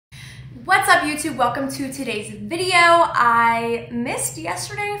What's up YouTube? Welcome to today's video. I missed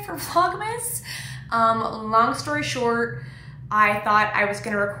yesterday for Vlogmas. Long story short, I thought I was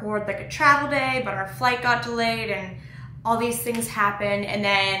gonna record like a travel day, but our flight got delayed and all these things happened, and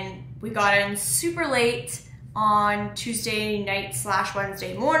then we got in super late on Tuesday night /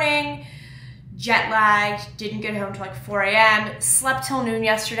 Wednesday morning. Jet lagged, didn't get home till like 4 a.m. Slept till noon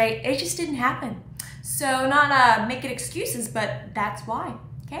yesterday. It just didn't happen. So not making excuses, but that's why.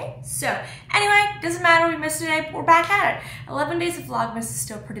 Okay, so anyway, doesn't matter, we missed a day, but we're back at it. 11 days of Vlogmas is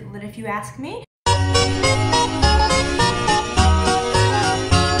still pretty lit if you ask me.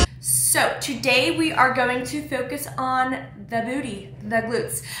 So today we are going to focus on the booty, the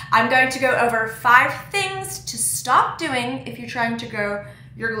glutes. I'm going to go over 5 things to stop doing if you're trying to grow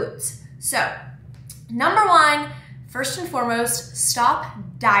your glutes. So, number 1, first and foremost, stop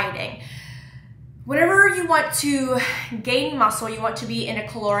dieting. Whenever you want to gain muscle, you want to be in a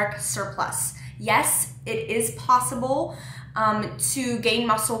caloric surplus. Yes, it is possible to gain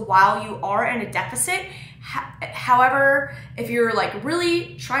muscle while you are in a deficit. However, if you're like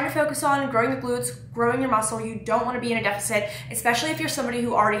really trying to focus on growing the glutes, growing your muscle, you don't want to be in a deficit, especially if you're somebody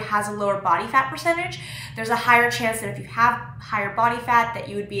who already has a lower body fat percentage. There's a higher chance that if you have higher body fat that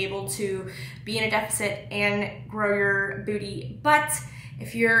you would be able to be in a deficit and grow your booty. But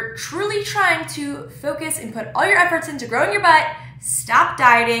if you're truly trying to focus and put all your efforts into growing your butt, stop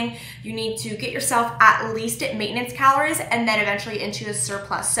dieting. You need to get yourself at least at maintenance calories and then eventually into a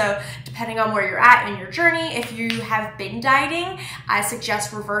surplus. So depending on where you're at in your journey, if you have been dieting, I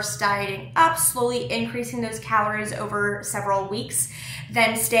suggest reverse dieting up, slowly increasing those calories over several weeks,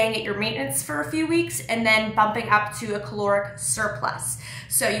 then staying at your maintenance for a few weeks, and then bumping up to a caloric surplus.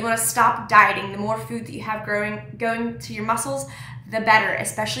 So you want to stop dieting. The more food that you have going to your muscles, the better,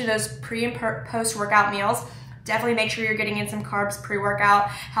 especially those pre and post-workout meals. Definitely make sure you're getting in some carbs pre-workout,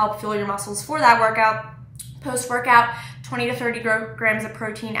 help fuel your muscles for that workout. Post-workout, 20 to 30 grams of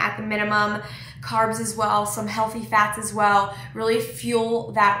protein at the minimum, carbs as well, some healthy fats as well, really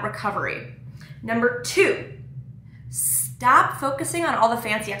fuel that recovery. Number 2, stop focusing on all the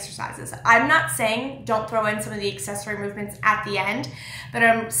fancy exercises. I'm not saying don't throw in some of the accessory movements at the end, but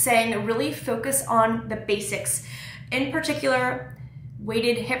I'm saying really focus on the basics. In particular,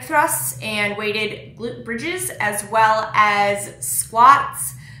 weighted hip thrusts and weighted glute bridges, as well as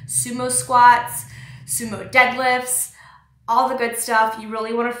squats, sumo deadlifts, all the good stuff. You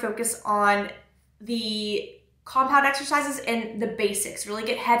really want to focus on the compound exercises and the basics. Really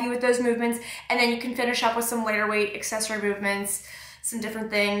get heavy with those movements, and then you can finish up with some lighter weight accessory movements, some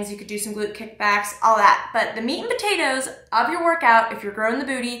different things. You could do some glute kickbacks, all that. But the meat and potatoes of your workout, if you're growing the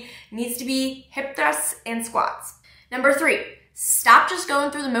booty, needs to be hip thrusts and squats. Number 3, stop just going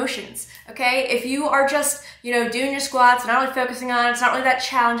through the motions, okay? If you are just, doing your squats, not really focusing on it, it's not really that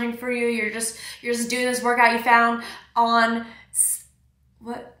challenging for you, you're just doing this workout you found on,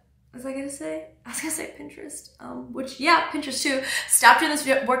 what was I gonna say? I was gonna say Pinterest, Pinterest too. Stop doing this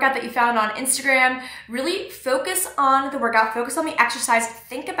workout that you found on Instagram. Really focus on the workout, focus on the exercise,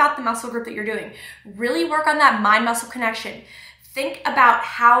 think about the muscle group that you're doing. Really work on that mind-muscle connection. Think about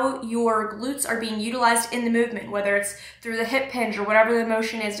how your glutes are being utilized in the movement, whether it's through the hip hinge or whatever the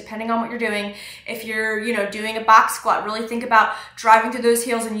motion is, depending on what you're doing. If you're, doing a box squat, really think about driving through those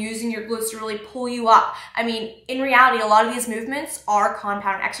heels and using your glutes to really pull you up. I mean, in reality, a lot of these movements are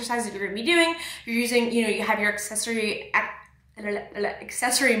compound exercises that you're gonna be doing. You're using, you have your accessory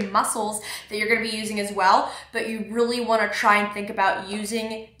muscles that you're gonna be using as well, but you really wanna try and think about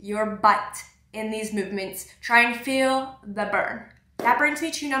using your butt in these movements. Try and feel the burn. That brings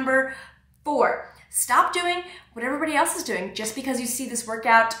me to number 4. Stop doing what everybody else is doing. Just because you see this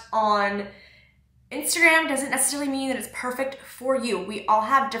workout on Instagram doesn't necessarily mean that it's perfect for you. We all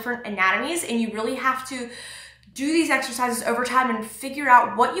have different anatomies, and you really have to do these exercises over time and figure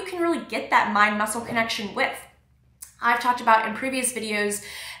out what you can really get that mind-muscle connection with. I've talked about in previous videos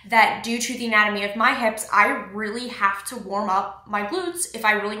that due to the anatomy of my hips, I really have to warm up my glutes if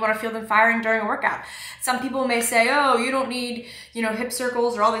I really want to feel them firing during a workout. Some people may say, oh, you don't need, hip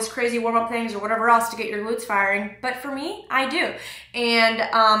circles or all these crazy warm-up things or whatever else to get your glutes firing. But for me, I do.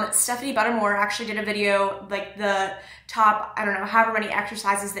 And Stephanie Buttermore actually did a video, like the top, however many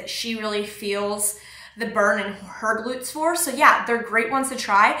exercises that she really feels the burn in her glutes for. So yeah, they're great ones to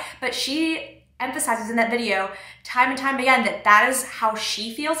try, but she emphasizes in that video time and time again that is how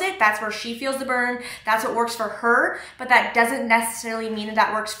she feels it. That's where she feels the burn. That's what works for her, but that doesn't necessarily mean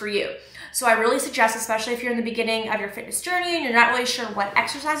that works for you. So I really suggest, especially if you're in the beginning of your fitness journey and you're not really sure what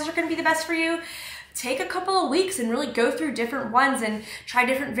exercises are going to be the best for you, take a couple of weeks and really go through different ones and try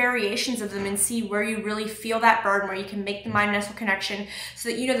different variations of them and see where you really feel that burn, where you can make the mind-muscle connection so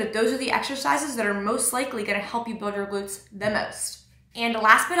that you know that those are the exercises that are most likely going to help you build your glutes the most. And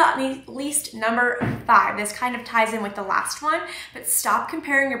last but not least, number 5. This kind of ties in with the last one, but stop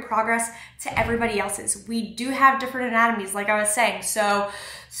comparing your progress to everybody else's. We do have different anatomies, like I was saying.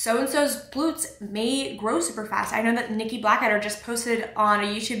 So-and-so's glutes may grow super fast. I know that Nikki Blackadder just posted on a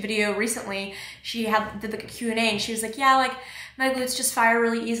YouTube video recently. She did like a Q&A and she was like, yeah, like my glutes just fire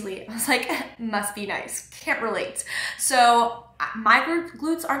really easily. I was like, must be nice. Can't relate. So my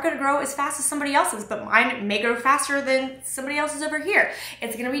glutes aren't going to grow as fast as somebody else's, but mine may grow faster than somebody else's over here.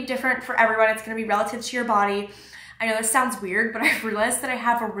 It's going to be different for everyone. It's going to be relative to your body. I know this sounds weird, but I've realized that I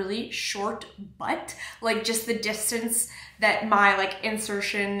have a really short butt, like just the distance that my like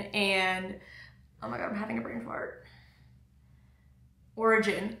insertion and, oh my God, I'm having a brain fart.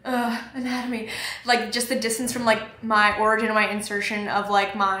 Origin, anatomy, like just the distance from like my origin and my insertion of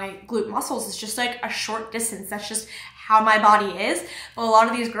like my glute muscles is just like a short distance. That's just how my body is. But a lot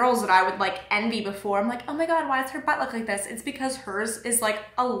of these girls that I would like envy before, I'm like, oh my God, why does her butt look like this? It's because hers is like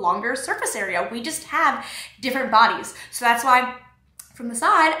a longer surface area. We just have different bodies. So that's why from the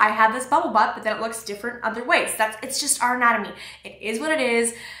side, I have this bubble butt, but then it looks different other ways. It's just our anatomy. It is what it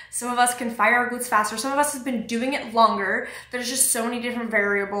is. Some of us can fire our glutes faster. Some of us have been doing it longer. There's just so many different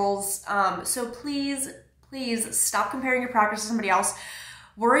variables. So please stop comparing your progress to somebody else.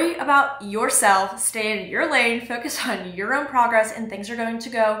 Worry about yourself, stay in your lane, focus on your own progress, and things are going to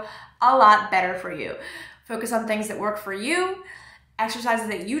go a lot better for you. Focus on things that work for you, exercises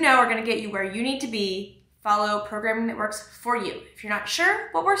that you know are going to get you where you need to be. Follow programming that works for you. If you're not sure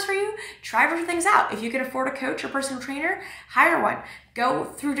what works for you, try different things out. If you can afford a coach or personal trainer, hire one. Go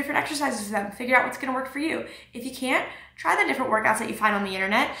through different exercises with them. Figure out what's going to work for you. If you can't, try the different workouts that you find on the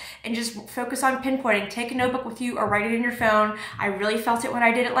internet and just focus on pinpointing. Take a notebook with you or write it in your phone. I really felt it when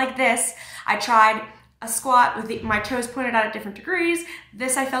I did it like this. I tried a squat with my toes pointed out at different degrees.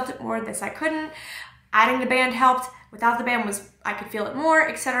 This I felt it more, this I couldn't. Adding the band helped. Without the band I could feel it more,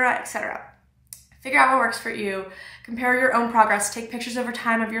 etc., etc. Figure out what works for you. Compare your own progress. Take pictures over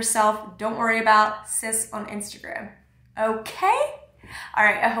time of yourself. Don't worry about sis on Instagram. Okay? All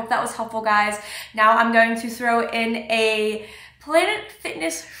right, I hope that was helpful, guys. Now I'm going to throw in a Planet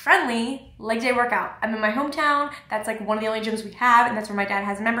Fitness friendly leg day workout. I'm in my hometown. That's like one of the only gyms we have, and that's where my dad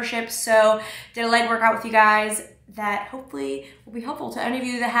has a membership. So did a leg workout with you guys that hopefully will be helpful to any of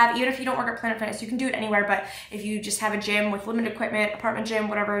you that have, even if you don't work at Planet Fitness, you can do it anywhere, but if you just have a gym with limited equipment, apartment gym,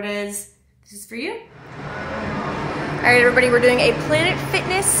 whatever it is, this is for you. All right, everybody, we're doing a Planet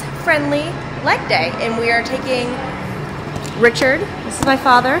Fitness friendly leg day, and we are taking Richard, this is my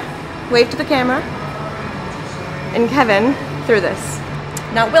father, wave to the camera, and Kevin through this.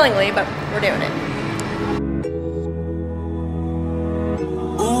 Not willingly, but we're doing it.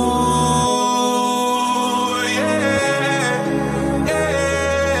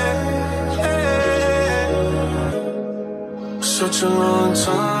 Such a long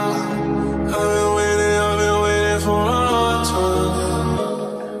time. I've been waiting for a long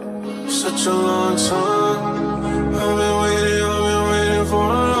time. Such a long time. I've been waiting for a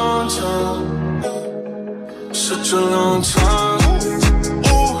long time. Such a long time.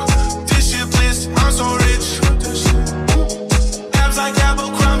 Ooh, this shit bliss, I'm so rich. Abs like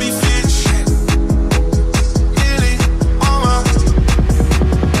Abercrombie Fitch. Nearly all my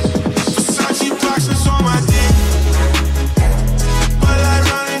Versace boxes on my dick.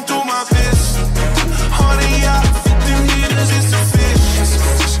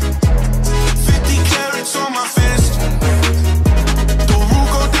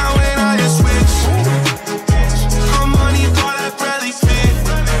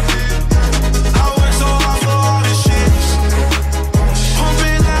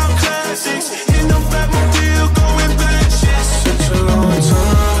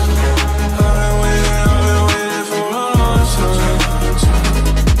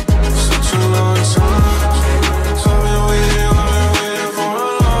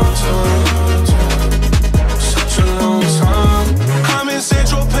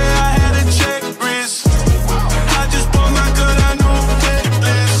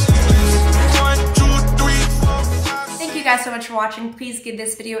 So much for watching. Please give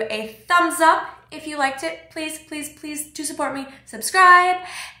this video a thumbs up if you liked it. Please to support me, subscribe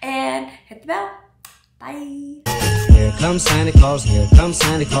and hit the bell. Bye. Here comes Santa Claus, right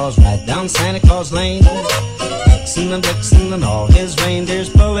down Santa Claus Lane. Vixen and all his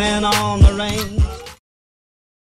reindeers pulling on the reins.